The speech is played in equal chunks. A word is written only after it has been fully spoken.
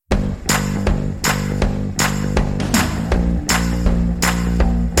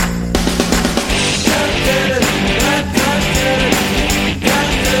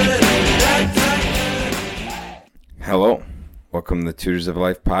from the Tutors of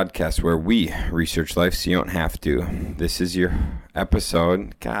Life podcast, where we research life so you don't have to. This is your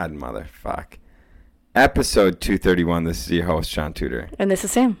episode. God, motherfuck. Episode 231. This is your host, Shaun Tutor. And this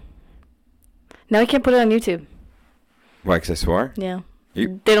is Sam. Now I can't put it on YouTube. Why, 'cause I swore? Yeah. They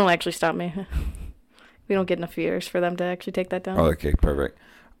don't actually stop me. We don't get enough viewers for them to actually take that down. Oh, okay, perfect.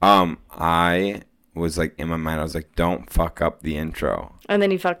 I was like, in my mind, I was like, don't fuck up the intro. And then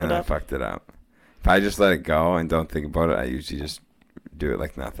you fucked it up. And I fucked it up. If I just let it go and don't think about it, I usually just do it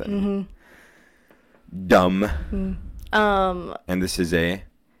like nothing. Mm-hmm. Dumb. Mm. And this is a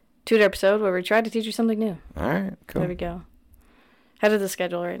Tutor episode where we tried to teach you something new. All right, cool. There we go. Head of the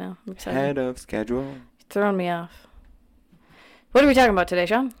schedule right now. I'm excited. Head of schedule. You're throwing me off. What are we talking about today,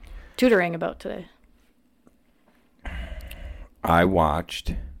 Shaun? Tutoring about today. I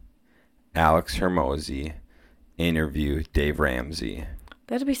watched Alex Hormozi interview Dave Ramsey.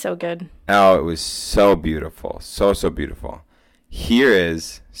 That'd be so good. Oh, it was so beautiful. So beautiful. Here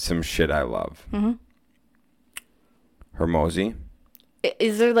is some shit I love. Mm-hmm. Hormozi.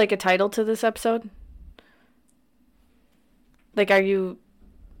 Is there like a title to this episode? Like, are you...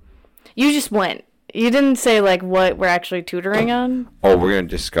 You just went. You didn't say, like, what we're actually tutoring on? Oh, we're going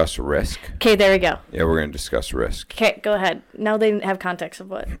to discuss risk. Okay, there we go. Yeah, we're going to discuss risk. Okay, go ahead. Now they have context of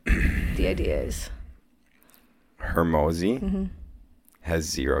what the idea is. Hormozi has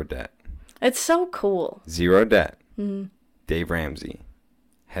zero debt. It's so cool. Zero debt. Mm-hmm. Dave Ramsey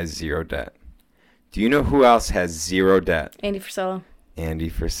has zero debt. Do you know who else has zero debt? Andy Frisella. Andy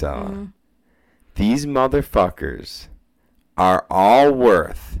Frisella. Mm-hmm. These motherfuckers are all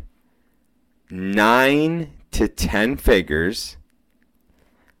worth 9 to 10 figures.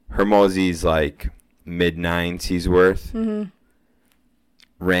 Hormozi's like mid-9s he's worth. Mm-hmm.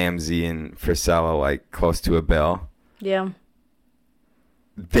 Ramsey and Frisella like close to a bill. Yeah.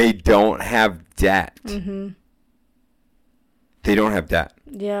 They don't have debt. Mm-hmm. They don't have debt.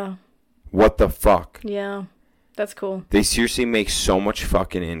 Yeah. What the fuck? Yeah. That's cool. They seriously make so much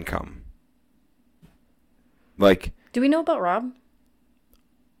fucking income. Like... Do we know about Rob?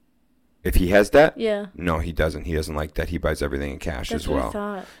 If he has debt? Yeah. No, he doesn't. He doesn't like that. He buys everything in cash That's as well. what I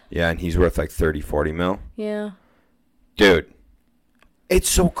thought. Yeah, and he's worth like 30, 40 mil. Yeah. Dude. It's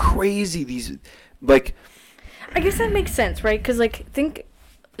so crazy. These, like... I guess that makes sense, right? Because, like, think...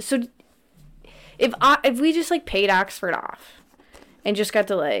 So, if we just, like, paid Oxford off and just got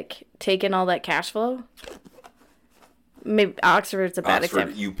to, like, take in all that cash flow... Maybe Oxford's a bad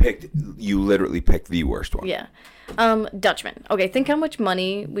example. You literally picked the worst one. Yeah. Dutchman. Okay, think how much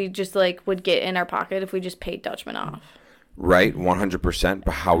money we just, like, would get in our pocket if we just paid Dutchman off. Right, 100%,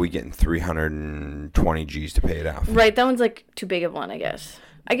 but how are we getting 320 G's to pay it off? Right, that one's, like, too big of one, I guess.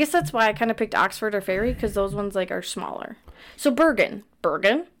 I guess that's why I kind of picked Oxford or Ferry, because those ones, like, are smaller. So Bergen,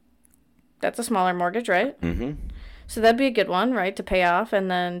 that's a smaller mortgage, right? Mm-hmm. So that'd be a good one, right, to pay off, and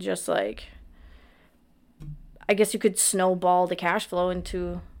then just, like, I guess you could snowball the cash flow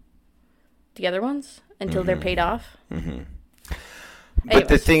into the other ones until they're paid off. Mm-hmm. But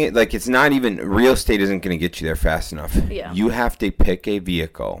the thing, like, it's not even, real estate isn't going to get you there fast enough. Yeah. You have to pick a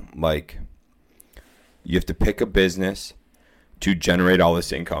vehicle. Like, you have to pick a business to generate all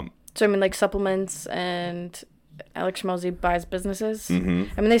this income. So, I mean, like, supplements and Alex Hormozi buys businesses.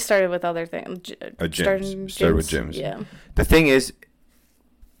 Mm-hmm. I mean, they started with other things. Started with gyms. Yeah. The thing is,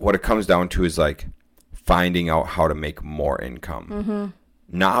 what it comes down to is, like, finding out how to make more income. Mm-hmm.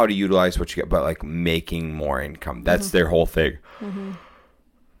 Not how to utilize what you get, but, like, making more income. That's their whole thing. Mm-hmm.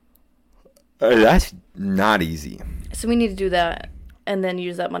 That's not easy. So we need to do that and then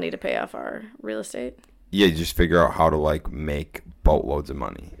use that money to pay off our real estate. Yeah, you just figure out how to, like, make boatloads of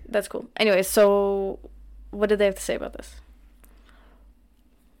money. That's cool. Anyway, so what did they have to say about this?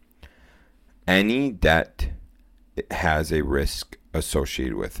 Any debt has a risk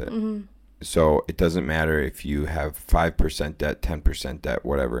associated with it. Mm-hmm. So it doesn't matter if you have 5% debt, 10% debt,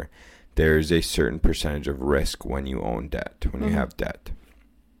 whatever. There's a certain percentage of risk when you own debt, when you have debt.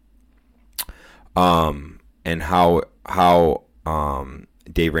 And how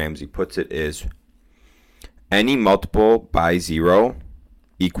Dave Ramsey puts it is any multiple by 0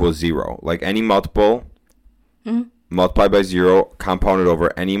 equals 0. Like any multiple multiplied by 0, compounded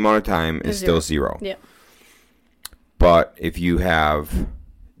over any amount of time is still 0. Yeah. But if you have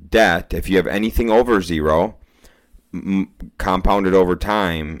debt, if you have anything over 0, compounded over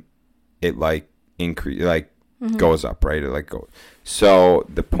time, it like goes up, right? It like goes. So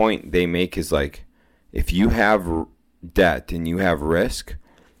the point they make is like, if you have debt and you have risk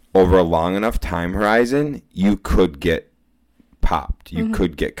over a long enough time horizon, you could get popped. You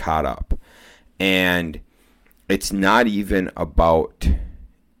could get caught up. And it's not even about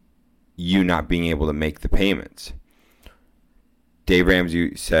you not being able to make the payments. Dave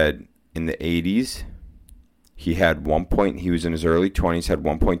Ramsey said in the 80s, he was in his early 20s, had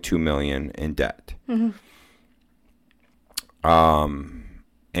 1.2 million in debt. Mm-hmm.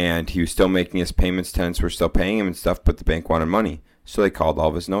 And he was still making his payments. Tenants were still paying him and stuff, but the bank wanted money. So they called all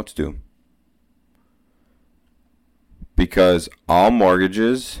of his notes due. Because all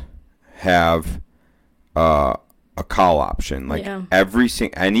mortgages have a call option. Like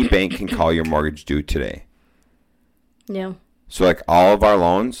any bank can call your mortgage due today. Yeah. So like all of our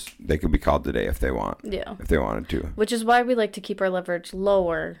loans, they could be called today if they want. Yeah. If they wanted to. Which is why we like to keep our leverage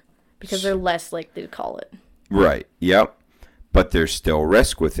lower, because they're less likely to call it. Right. Yep. But there's still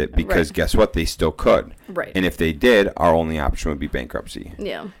risk with it because guess what? They still could. Right. And if they did, our only option would be bankruptcy.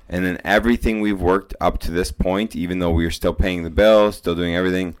 Yeah. And then everything we've worked up to this point, even though we were still paying the bills, still doing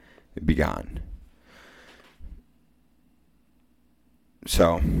everything, it'd be gone.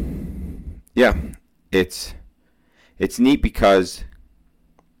 So, yeah, it's neat because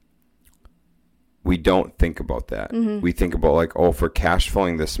we don't think about that. Mm-hmm. We think about like, oh, for cash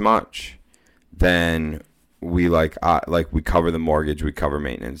flowing this much, then we we cover the mortgage, we cover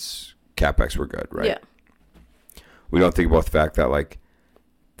maintenance, CapEx, we're good, right? Yeah. We don't think about the fact that like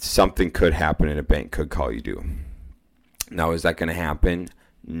something could happen and a bank could call you due. Now, is that going to happen?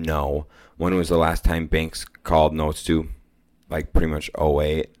 No. When was the last time banks called notes due? Like pretty much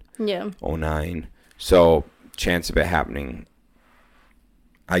 08, 09. So chance of it happening,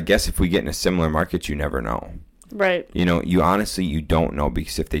 I guess if we get in a similar market, you never know. Right. You know, you don't know,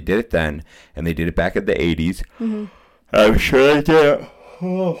 because if they did it then and they did it back in the 80s, mm-hmm. I'm sure they did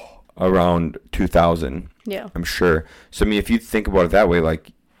it around 2000. Yeah. I'm sure. So, I mean, if you think about it that way,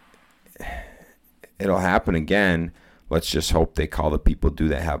 like, it'll happen again. Let's just hope they call the people due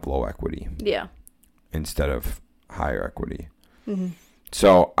that have low equity. Yeah. Instead of higher equity. Mm-hmm.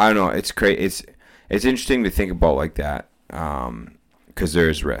 So, I don't know. It's great. It's interesting to think about like that, because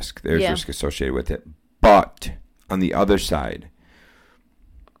there's risk. There's risk associated with it. But on the other side,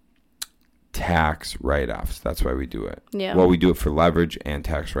 tax write-offs. That's why we do it. Yeah. Well, we do it for leverage and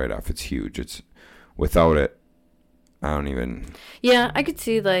tax write-off. It's huge. It's without it, I don't even. Yeah, I could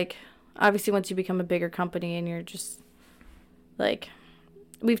see like obviously once you become a bigger company and you're just like,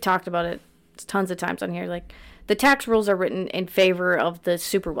 we've talked about it tons of times on here. Like the tax rules are written in favor of the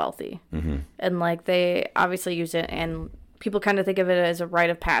super wealthy, mm-hmm. and like they obviously use it, and people kind of think of it as a rite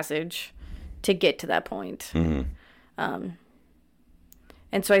of passage to get to that point. Mm-hmm.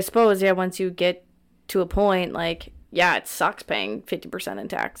 And so I suppose, once you get to a point, like, it sucks paying 50% in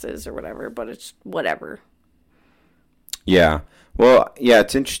taxes or whatever, but it's whatever. Yeah. Well,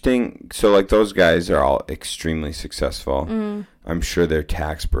 it's interesting. So, like, those guys are all extremely successful. Mm. I'm sure their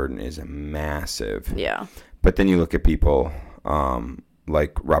tax burden is massive. Yeah. But then you look at people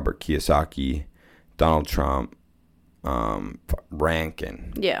like Robert Kiyosaki, Donald Trump,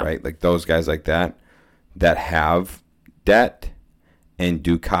 Rankin, right? Like those guys like that have debt and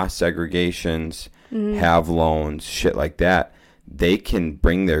do cost segregations, mm-hmm. have loans, shit like that. They can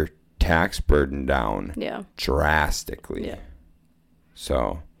bring their tax burden down drastically. Yeah.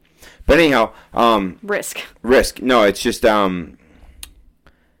 So, but anyhow, risk. No, it's just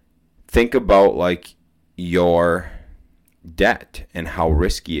think about like your debt and how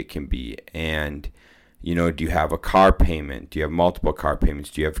risky it can be. And you know, do you have a car payment? Do you have multiple car payments?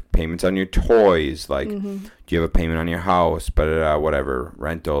 Do you have payments on your toys? Like, mm-hmm. do you have a payment on your house? But whatever,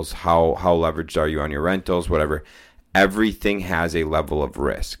 rentals. How leveraged are you on your rentals? Whatever. Everything has a level of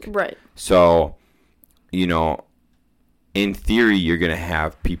risk. Right. So, you know, in theory, you're going to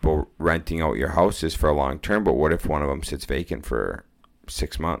have people renting out your houses for a long term. But what if one of them sits vacant for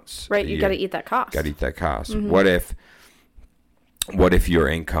 6 months? Right. You got to eat that cost. Mm-hmm. What if your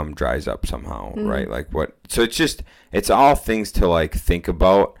income dries up somehow, mm-hmm. right? Like what? So it's all things to like think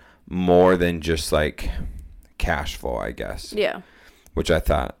about more than just like cash flow, I guess. Yeah. Which I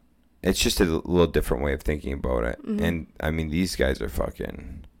thought, it's just a little different way of thinking about it. Mm-hmm. And I mean, these guys are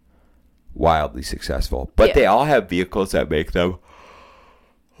fucking wildly successful, but they all have vehicles that make them.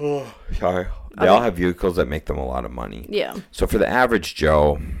 Oh, sorry. They all have vehicles that make them a lot of money. Yeah. So for the average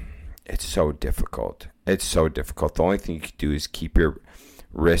Joe, it's so difficult. It's so difficult. The only thing you can do is keep your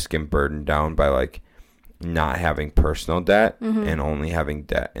risk and burden down by like not having personal debt, mm-hmm. and only having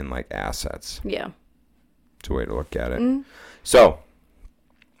debt in like assets. Yeah. It's a way to look at it. Mm-hmm. So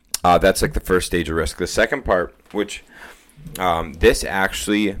that's like the first stage of risk. The second part, which this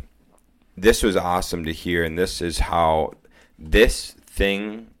was awesome to hear. And this is how this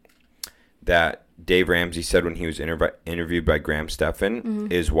thing that Dave Ramsey said when he was interviewed by Graham Stephan,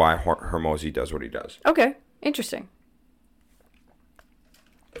 mm-hmm. is why Hormozi does what he does. Okay. Interesting.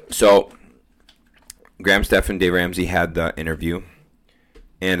 So Graham Stephan, Dave Ramsey had the interview,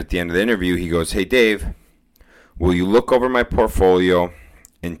 And at the end of the interview, he goes, "Hey, Dave, will you look over my portfolio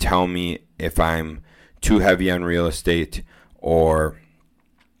and tell me if I'm too heavy on real estate or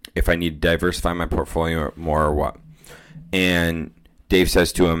if I need to diversify my portfolio more or what?" And Dave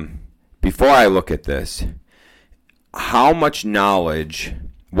says to him, "Before I look at this, how much knowledge,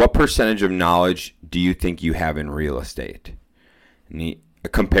 what percentage of knowledge do you think you have in real estate?" And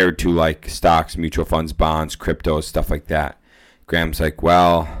compared to like stocks, mutual funds, bonds, cryptos, stuff like that. Graham's like,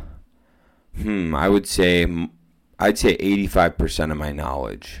 "Well, I'd say 85% of my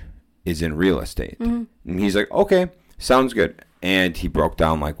knowledge is in real estate." And he's like, "Okay, sounds good." And he broke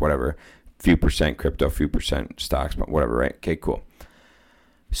down like whatever, few percent crypto, few percent stocks, but whatever, right? Okay, cool.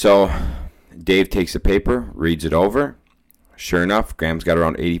 So Dave takes the paper, reads it over. Sure enough, Graham's got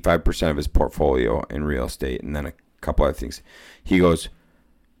around 85% of his portfolio in real estate, and then a couple other things. He goes,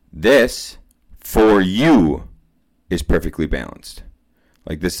 "This, for you, is perfectly balanced.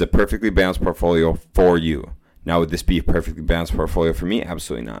 Like, this is a perfectly balanced portfolio for you. Now, would this be a perfectly balanced portfolio for me?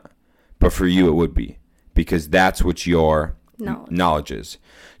 Absolutely not. But for you, it would be. Because that's what your knowledge is.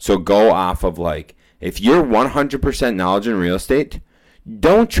 So go off of, like, if you're 100% knowledge in real estate,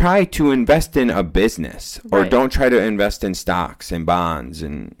 don't try to invest in a business. Or don't try to invest in stocks and bonds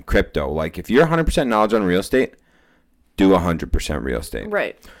and crypto. Like, if you're 100% knowledge on real estate, do 100% real estate."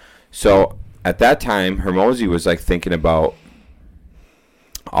 Right. So at that time, Hermosi was like thinking about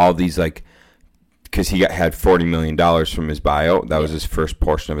all these, like, because he had $40 million from his buyout. That was his first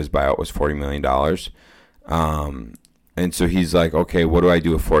portion of his buyout, was $40 million. And so he's like, okay, what do I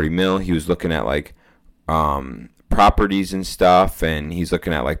do with 40 mil? He was looking at like properties and stuff, and he's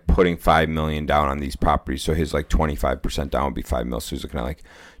looking at like putting $5 million down on these properties. So his like 25% down would be $5 million. So he's looking at like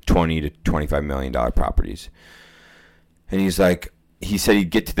 $20 to $25 million properties. And he's like, he said he'd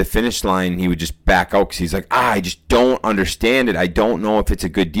get to the finish line and he would just back out because he's like, I just don't understand it. I don't know if it's a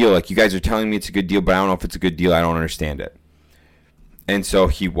good deal. Like, you guys are telling me it's a good deal, but I don't know if it's a good deal. I don't understand it. And so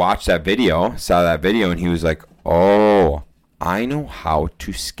he watched that video, saw that video, and he was like, oh, I know how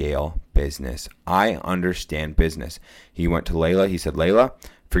to scale business. I understand business. He went to Layla. He said, Layla,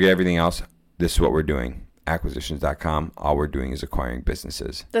 forget everything else. This is what we're doing. Acquisitions.com. All we're doing is acquiring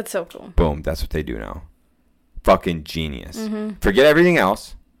businesses. That's so cool. Boom. That's what they do now. Fucking genius. Mm-hmm. Forget everything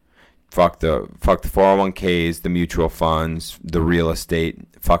else. Fuck the 401ks, the mutual funds, the real estate.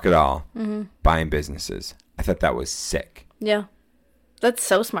 Fuck it all. Mm-hmm. Buying businesses. I thought that was sick. Yeah. That's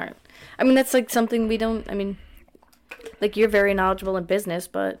so smart. I mean, that's like something we don't, I mean, like, you're very knowledgeable in business,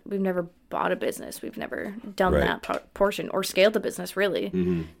 but we've never bought a business. We've never done that portion or scaled a business, really.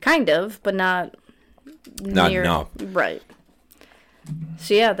 Mm-hmm. Kind of, but not near. Enough. Right.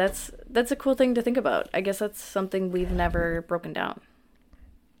 So, yeah, that's a cool thing to think about. I guess that's something we've never broken down.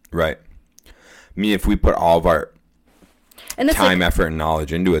 Right. I mean, if we put all of our time, effort, and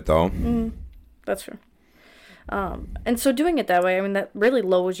knowledge into it, though. Mm-hmm. That's true. And so doing it that way, I mean, that really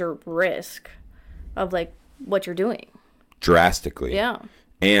lowers your risk of, like, what you're doing. Drastically. Yeah.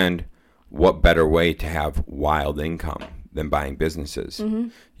 And what better way to have wild income than buying businesses, mm-hmm.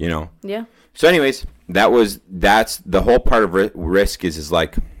 you know? Yeah. So anyways, that's the whole part of risk is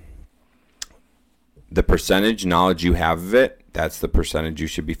like the percentage knowledge you have of it, that's the percentage you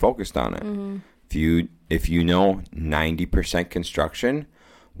should be focused on it. Mm-hmm. If you know 90% construction,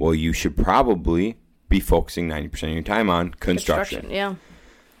 well, you should probably be focusing 90% of your time on construction. Yeah.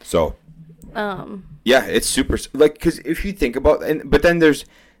 So, yeah, it's super, like, because if you think about, but then there's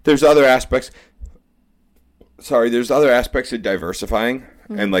other aspects. There's other aspects of diversifying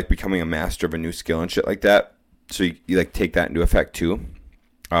mm-hmm. and like becoming a master of a new skill and shit like that. So you like take that into effect too.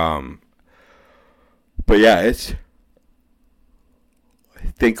 But yeah,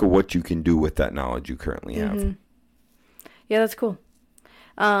 think of what you can do with that knowledge you currently have. Mm-hmm. Yeah, that's cool.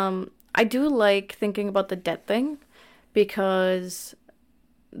 I do like thinking about the debt thing because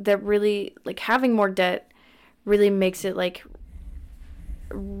that really, like, having more debt really makes it, like,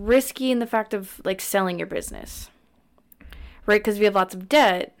 risky in the fact of, like, selling your business. Right? Because if you have lots of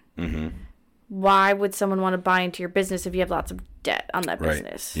debt, mm-hmm. why would someone want to buy into your business if you have lots of debt on that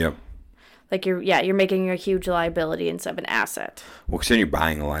business? Yep. Like, you're making a huge liability instead of an asset. Well, because then you're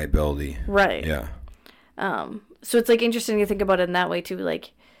buying a liability. Right. Yeah. So it's, like, interesting to think about it in that way, too.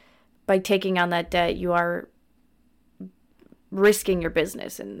 Like, by taking on that debt, you are risking your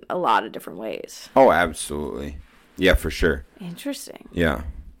business in a lot of different ways. Oh, absolutely. Yeah, for sure. Interesting. Yeah.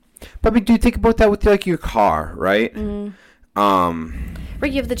 But do you think about that with, like, your car, right? Mm-hmm.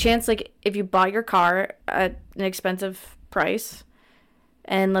 Right, you have the chance, like, if you bought your car at an expensive price,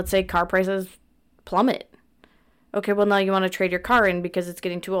 and let's say car prices plummet. Okay, well, now you want to trade your car in because it's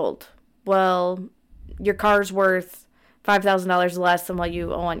getting too old. Well, your car's worth $5,000 less than what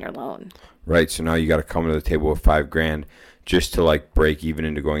you owe on your loan. Right. So now you got to come to the table with $5,000 just to like break even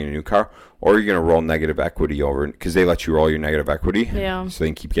into going in a new car, or you're going to roll negative equity over because they let you roll your negative equity. Yeah. So they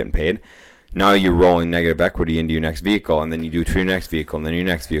can keep getting paid. Now you're rolling negative equity into your next vehicle, and then you do it for your next vehicle, and then your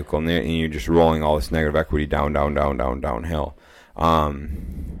next vehicle, and you're just rolling all this negative equity downhill. I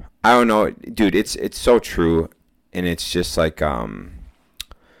don't know, dude. It's so true, and it's just like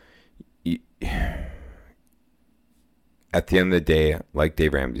at the end of the day, like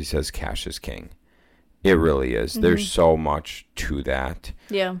Dave Ramsey says, cash is king. It really is. Mm-hmm. There's so much to that.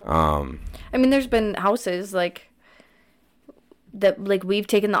 Yeah. I mean, there's been houses like that, like we've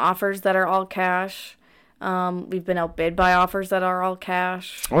taken the offers that are all cash. We've been outbid by offers that are all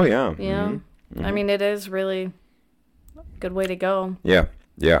cash. Oh yeah. Yeah. Mm-hmm. Mm-hmm. I mean, it is really a good way to go. Yeah.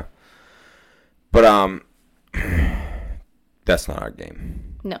 Yeah. But that's not our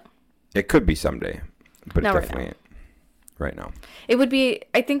game. No. It could be someday, but not it definitely ain't right now. It would be.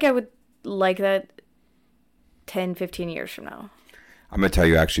 I think I would like that 10, 15 years from now. I'm going to tell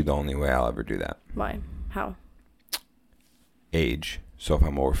you actually the only way I'll ever do that. Why? How? Age. So if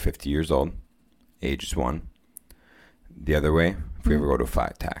I'm over 50 years old, age is one. The other way, if we ever go to a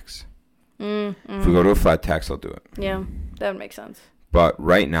flat tax. If we go to a flat tax, I'll do it. Yeah, that would make sense. But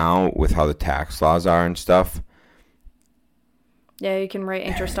right now, with how the tax laws are and stuff. Yeah, you can write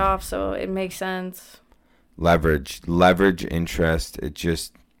interest off, so it makes sense. Leverage interest, it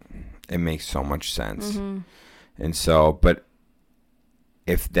makes so much sense. Mm-hmm. And so, but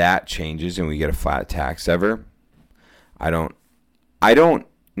if that changes and we get a flat tax ever, I don't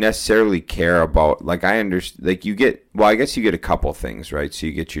necessarily care about, like, I understand, like, I guess you get a couple things, right? So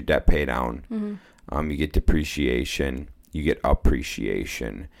you get your debt pay down, you get depreciation, you get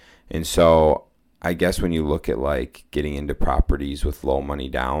appreciation. And so I guess when you look at, like, getting into properties with low money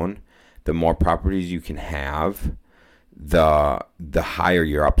down, the more properties you can have, the higher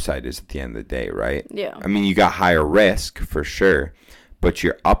your upside is at the end of the day, right? Yeah. I mean, you got higher risk for sure, but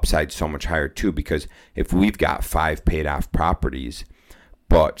your upside's so much higher too, because if we've got 5 paid off properties,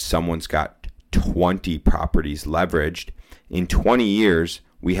 but someone's got 20 properties leveraged, in 20 years,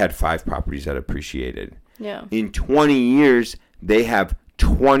 we had 5 properties that appreciated. Yeah. In 20 years, they have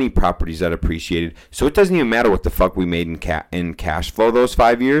 20 properties that appreciated. So it doesn't even matter what the fuck we made in cash flow those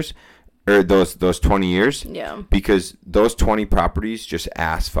 5 years. Or those 20 years. Yeah. Because those 20 properties just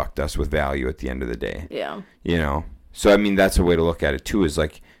ass fucked us with value at the end of the day. Yeah. You know? So, I mean, that's a way to look at it, too, is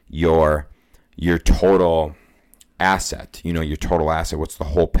like your total asset. You know, your total asset. What's the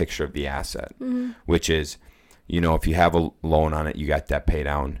whole picture of the asset? Mm-hmm. Which is, you know, if you have a loan on it, you got debt pay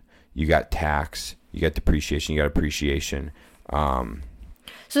down. You got tax. You got depreciation. You got appreciation.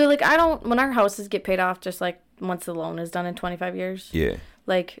 So, like, when our houses get paid off, just like once the loan is done in 25 years. Yeah.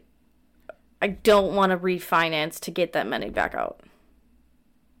 Like, I don't want to refinance to get that money back out.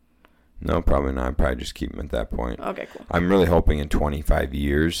 No, probably not. I'd probably just keep them at that point. Okay, cool. I'm really hoping in 25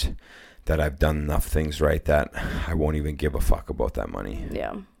 years that I've done enough things right that I won't even give a fuck about that money.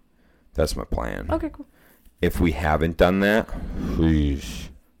 Yeah. That's my plan. Okay, cool. If we haven't done that, please,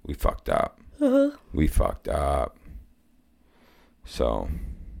 we fucked up. Uh-huh. We fucked up. So.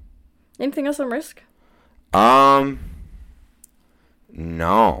 Anything else on risk?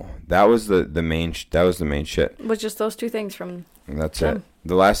 No. That was the main shit. Was just those 2 things from That's Sam. it.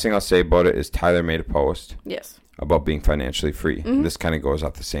 The last thing I'll say about it is Tyler made a post. Yes. About being financially free. Mm-hmm. This kind of goes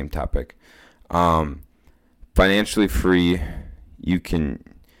off the same topic. Financially free, you can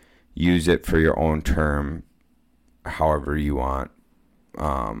use it for your own term however you want.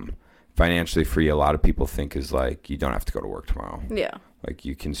 Financially free, a lot of people think is like you don't have to go to work tomorrow. Yeah. Like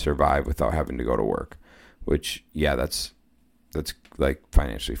you can survive without having to go to work, which, yeah, that's like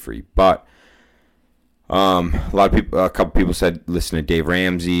financially free. But a couple people said listen to Dave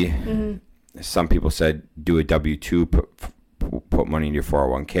Ramsey. Mm-hmm. Some people said do a W-2, put money in your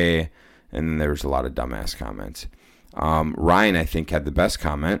 401k, and then there was a lot of dumbass comments. Ryan, I think, had the best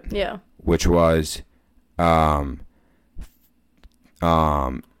comment. Yeah. Which was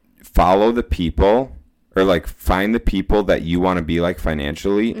follow the people, or like find the people that you want to be like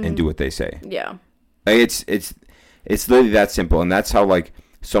financially, mm-hmm. and do what they say. Yeah. It's literally that simple, and that's how like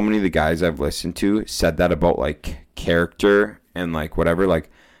so many of the guys I've listened to said that about like character and like whatever. Like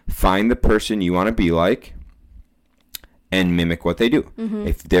find the person you want to be like and mimic what they do. Mm-hmm.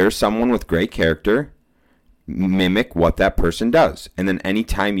 If there's someone with great character, mimic what that person does. And then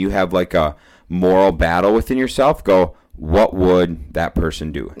anytime you have like a moral battle within yourself, go, what would that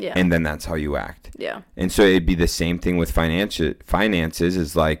person do? Yeah. And then that's how you act. Yeah. And so it'd be the same thing with finances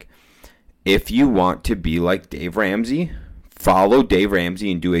is like, if you want to be like Dave Ramsey, follow Dave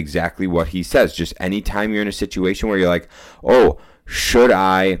Ramsey and do exactly what he says. Just anytime you're in a situation where you're like, oh, should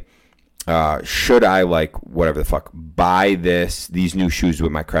I like whatever the fuck buy these new shoes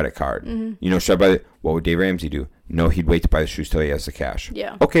with my credit card? Should I buy what would Dave Ramsey do? No, he'd wait to buy the shoes till he has the cash.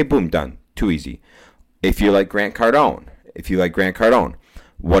 Yeah. Okay, boom, done. Too easy. If you're like Grant Cardone,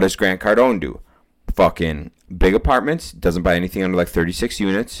 what does Grant Cardone do? Fucking big apartments, doesn't buy anything under like 36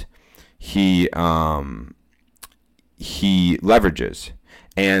 units. He leverages,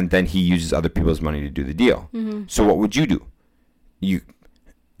 and then he uses other people's money to do the deal. So what would you do?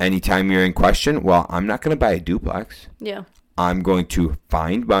 Anytime you're in question, well, I'm not going to buy a duplex. Yeah. I'm going to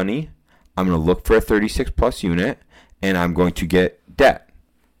find money. I'm going to look for a 36 plus unit, and I'm going to get debt.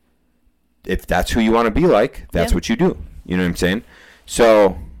 If that's who you want to be like, that's what you do. You know what I'm saying?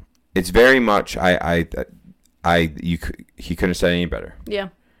 So it's very much he couldn't have said any better. Yeah.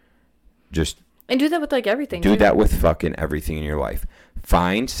 And do that with like everything. Do that with fucking everything in your life.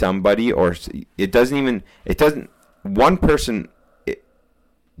 Find somebody, or one person.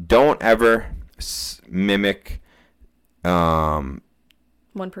 Don't ever mimic one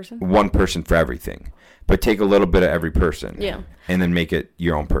person for everything, but take a little bit of every person. Yeah. And then make it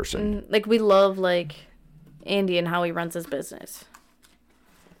your own person. Like we love like Andy and how he runs his business.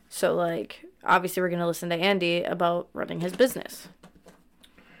 So like obviously we're going to listen to Andy about running his business.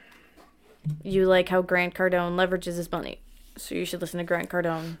 You like how Grant Cardone leverages his money. So you should listen to Grant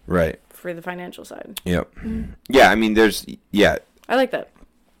Cardone. Right. For the financial side. Yep. Yeah, I mean I like that.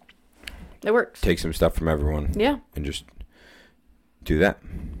 It works. Take some stuff from everyone. Yeah. And just do that.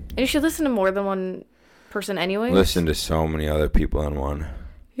 And you should listen to more than one person anyway. Listen to so many other people in one.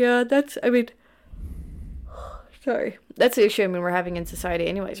 Yeah, sorry. That's the issue we're having in society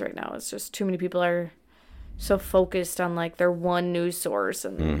anyways right now. It's just too many people are so focused on like their one news source,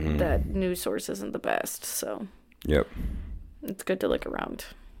 and that news source isn't the best. So. Yep. It's good to look around.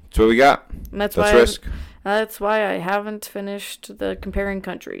 That's what we got. And that's risk. That's why I haven't finished the Comparing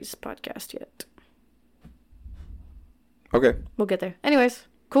Countries podcast yet. Okay. We'll get there. Anyways,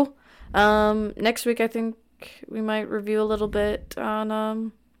 cool. Next week I think we might review a little bit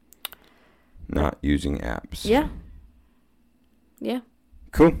on not using apps. Yeah. Yeah.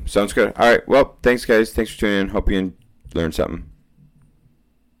 Cool. Sounds good. All right. Well, thanks guys. Thanks for tuning in. Hope you learned something.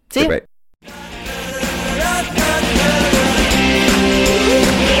 See ya. Bye.